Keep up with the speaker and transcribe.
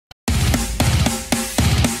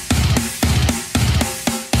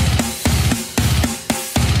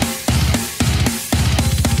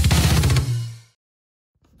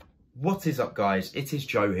What is up, guys? It is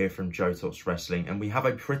Joe here from Joe Talks Wrestling, and we have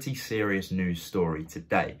a pretty serious news story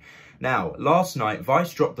today. Now, last night,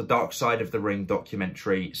 Vice dropped the Dark Side of the Ring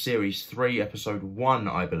documentary, Series 3, Episode 1,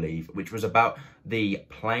 I believe, which was about the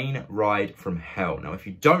plane ride from hell. Now, if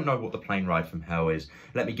you don't know what the plane ride from hell is,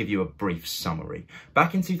 let me give you a brief summary.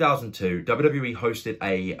 Back in 2002, WWE hosted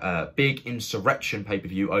a big insurrection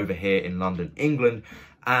pay-per-view over here in London, England.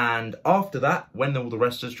 And after that, when all the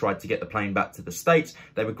wrestlers tried to get the plane back to the States,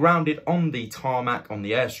 they were grounded on the tarmac, on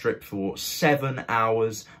the airstrip for 7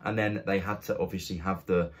 hours. And then they had to obviously have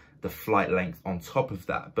the flight length on top of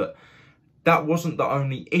that. But that wasn't the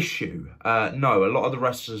only issue. No, a lot of the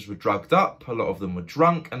wrestlers were drugged up. A lot of them were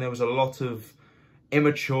drunk. And there was a lot of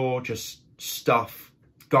immature just stuff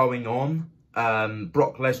going on.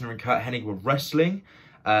 Brock Lesnar and Kurt Hennig were wrestling.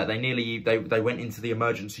 They went into the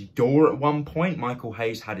emergency door at one point. Michael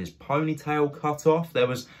Hayes had his ponytail cut off. There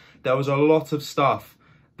was a lot of stuff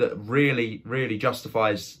that really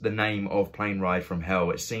justifies the name of Plane Ride from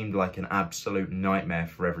Hell. It seemed like an absolute nightmare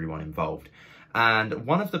for everyone involved. And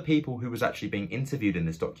one of the people who was actually being interviewed in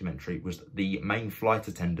this documentary was the main flight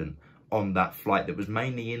attendant on that flight that was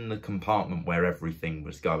mainly in the compartment where everything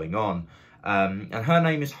was going on. And her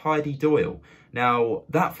name is Heidi Doyle. Now,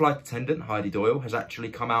 that flight attendant, Heidi Doyle, has actually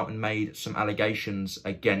come out and made some allegations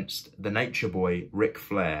against the Nature Boy, Ric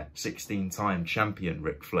Flair, 16-time champion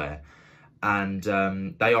Ric Flair. And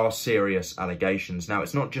they are serious allegations. Now,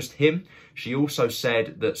 it's not just him. She also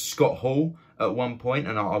said that Scott Hall at one point,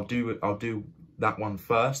 and I'll do that one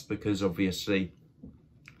first because obviously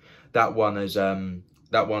that one is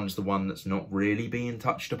that one's the one that's not really being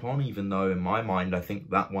touched upon, even though in my mind, I think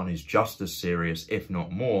that one is just as serious, if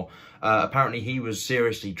not more. Apparently, he was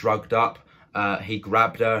seriously drugged up. He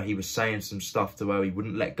grabbed her. He was saying some stuff to her. He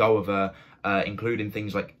wouldn't let go of her, including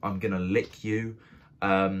things like, I'm going to lick you.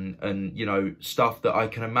 And, you know, stuff that I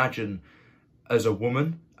can imagine as a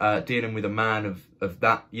woman dealing with a man of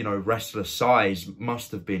that, you know, wrestler size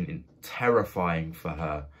must have been terrifying for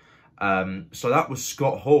her. So that was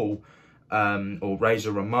Scott Hall. Or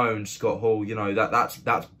Razor Ramon, Scott Hall, you know, that's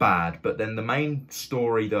bad. But then the main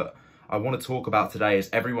story that I want to talk about today is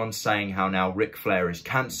everyone's saying how now Ric Flair is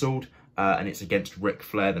cancelled, and it's against Ric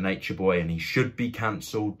Flair, the Nature Boy, and he should be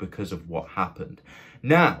cancelled because of what happened.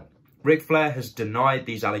 Now, Ric Flair has denied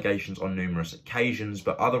these allegations on numerous occasions,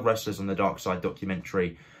 but other wrestlers on the Dark Side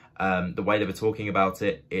documentary, the way they were talking about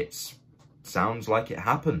it, it sounds like it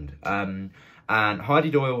happened. And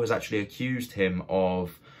Heidi Doyle has actually accused him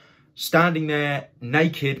of standing there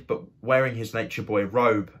naked but wearing his Nature Boy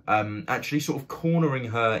robe, actually sort of cornering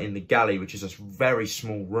her in the galley, which is a very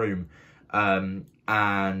small room,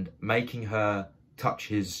 and making her touch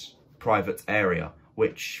his private area,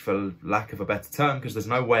 which, for lack of a better term, because there's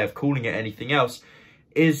no way of calling it anything else,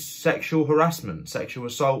 is sexual harassment, sexual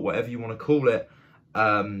assault, whatever you want to call it.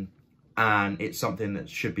 And it's something that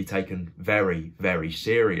should be taken very, very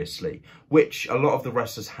seriously, which a lot of the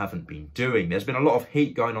wrestlers haven't been doing. There's been a lot of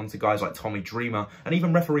heat going on to guys like Tommy Dreamer and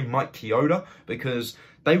even referee Mike Chioda, because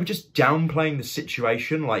they were just downplaying the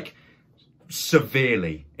situation, like,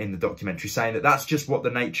 severely in the documentary, saying that that's just what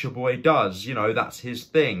the Nature Boy does. You know, that's his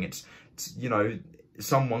thing. It's you know,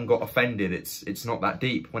 someone got offended. It's not that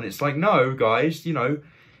deep. When it's like, no, guys, you know,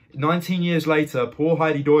 19 years later, poor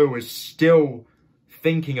Heidi Doyle is still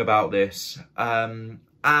thinking about this, and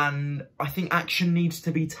I think action needs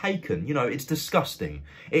to be taken. You know, it's disgusting.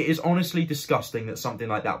 It is honestly disgusting that something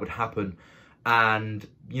like that would happen. And,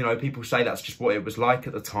 you know, people say that's just what it was like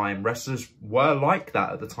at the time. Wrestlers were like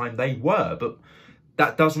that at the time. They were, but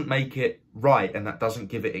that doesn't make it right, and that doesn't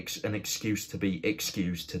give it an excuse to be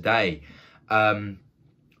excused today.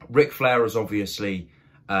 Ric Flair has obviously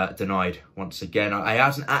denied once again. He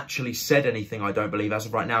hasn't actually said anything, I don't believe. As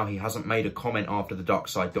of right now, he hasn't made a comment after the Dark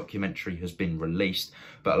Side documentary has been released.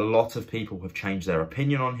 But a lot of people have changed their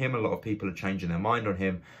opinion on him. A lot of people are changing their mind on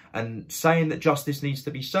him and saying that justice needs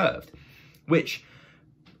to be served. Which,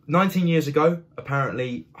 19 years ago,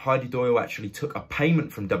 apparently, Heidi Doyle actually took a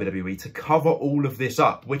payment from WWE to cover all of this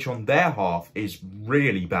up, which on their half is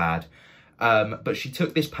really bad. But she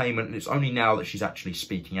took this payment, and it's only now that she's actually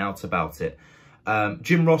speaking out about it.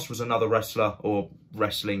 Jim Ross was another wrestler or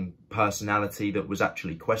wrestling personality that was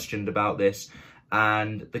actually questioned about this.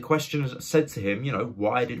 And the questioner said to him, you know,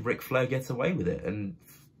 why did Ric Flair get away with it? And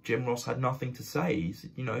Jim Ross had nothing to say. He said,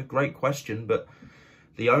 you know, great question, but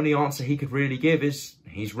the only answer he could really give is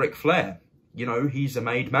he's Ric Flair. You know, he's a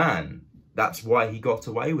made man. That's why he got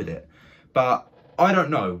away with it. But I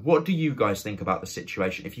don't know. What do you guys think about the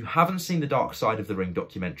situation? If you haven't seen the Dark Side of the Ring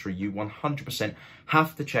documentary, you 100%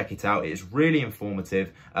 have to check it out. It is really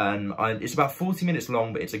informative. It's about 40 minutes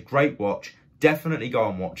long, but it's a great watch. definitely go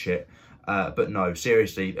and watch it. But no,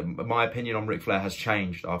 seriously, my opinion on Ric Flair has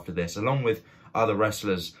changed after this, along with other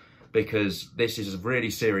wrestlers, because this is a really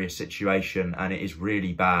serious situation and it is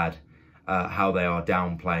really bad how they are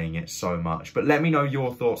downplaying it so much. But let me know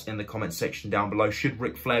your thoughts in the comment section down below. Should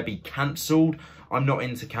Ric Flair be cancelled? I'm not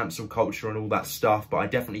into cancel culture and all that stuff, but I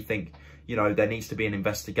definitely think, you know, there needs to be an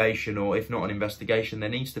investigation, or if not an investigation, there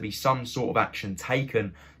needs to be some sort of action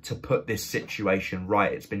taken to put this situation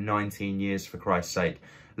right. It's been 19 years, for Christ's sake.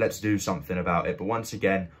 Let's do something about it. But once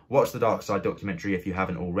again, watch the Dark Side documentary if you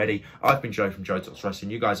haven't already. I've been Joe from Joe Talks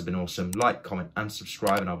Wrestling. You guys have been awesome. Like, comment, and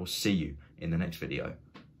subscribe, and I will see you in the next video.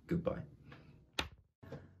 Goodbye.